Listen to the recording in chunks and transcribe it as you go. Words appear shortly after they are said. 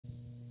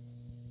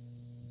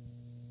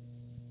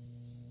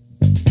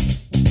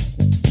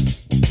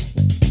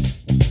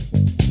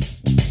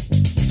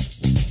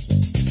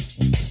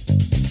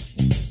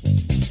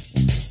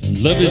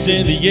Love is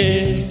in the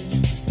air,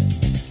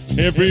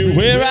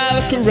 everywhere I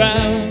look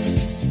around.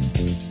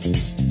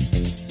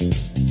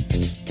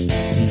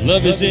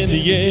 Love is in the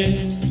air,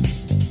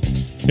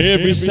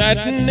 every sight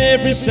and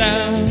every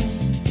sound.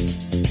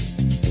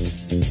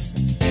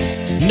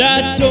 And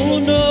I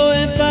don't know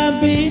if I'm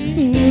being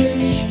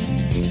foolish,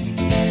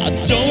 I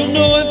don't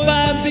know if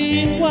I'm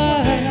being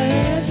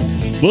wise,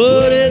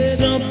 but it's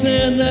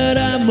something that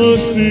I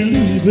must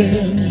believe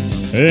in,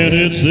 and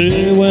it's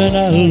there when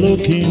I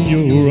look in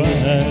your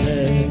eyes.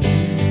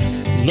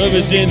 Love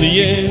is in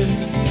the air,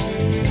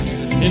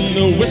 in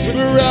the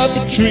whisper of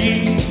the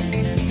tree,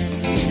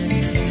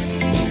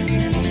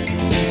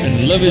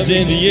 and love is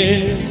in the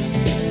air,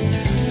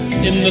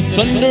 in the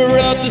thunder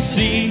of the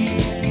sea.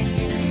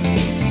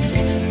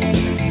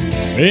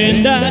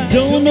 And I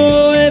don't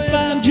know if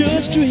I'm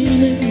just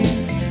dreaming,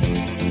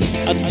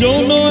 I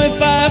don't know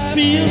if I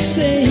feel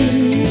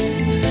sane,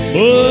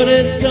 but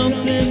it's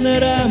something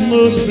that I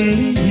must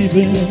believe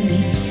in,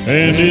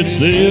 and it's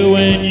there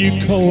when you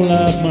call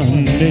out my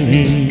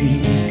name.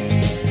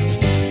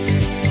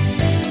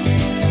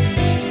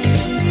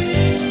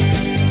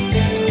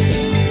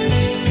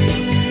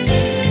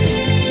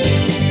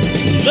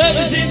 Love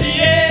is in the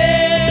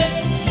air,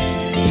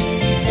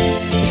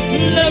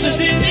 love is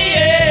in the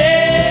air.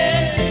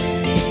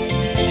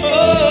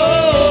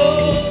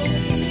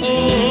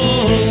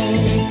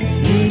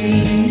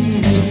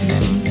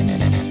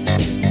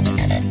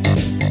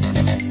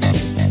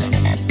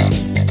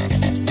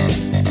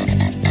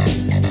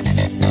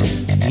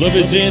 Love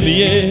is in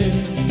the air,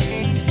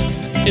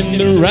 in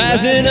the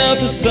rising of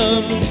the sun.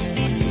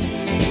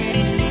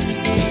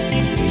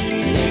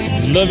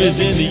 Love is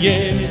in the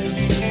air,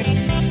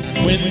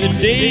 when the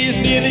day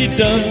is nearly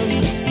done.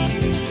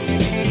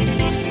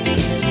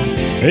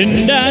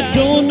 And I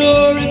don't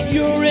know if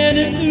you're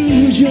an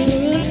illusion,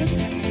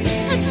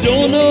 I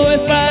don't know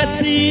if I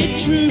see it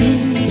true,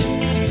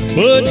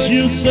 but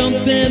you're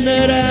something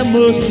that I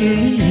must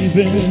believe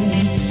in,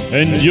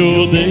 and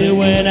you're there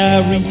when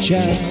I reach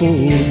out for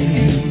you.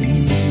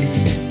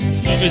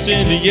 Love is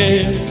in the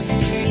air,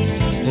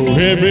 oh,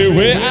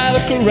 everywhere I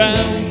look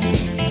around.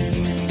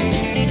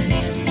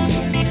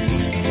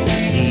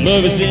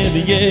 Love is in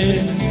the air,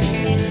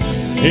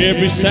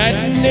 every sight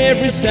and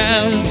every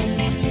sound.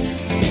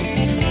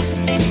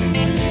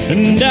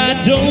 And I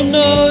don't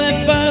know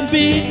if I'm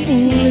being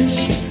foolish,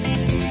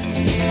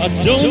 I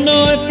don't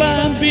know if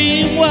I'm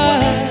being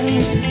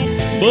wise,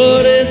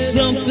 but it's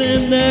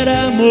something that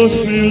I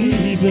must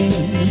believe in,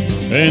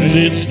 and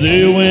it's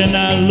there when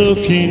I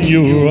look in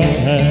your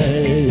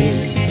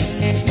eyes.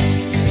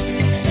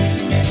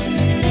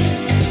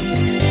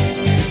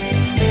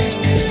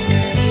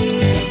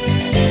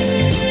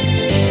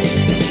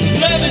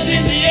 Love is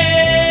in the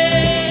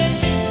air,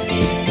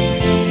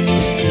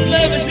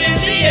 love is in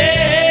the air.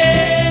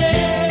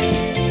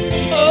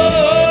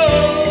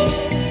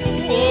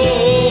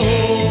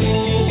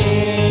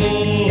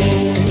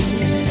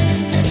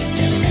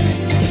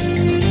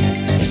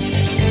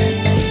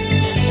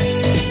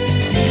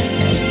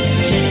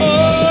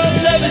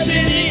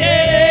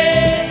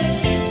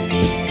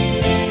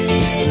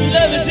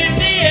 Love is in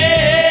the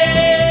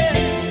air,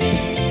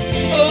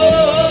 oh,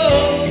 oh.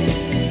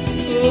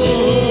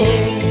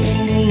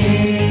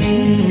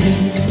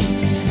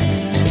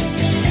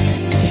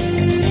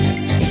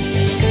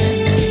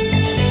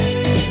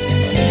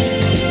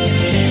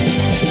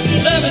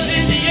 Love is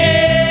in the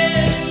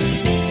air,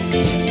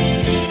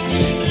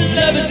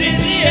 love is in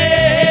the air.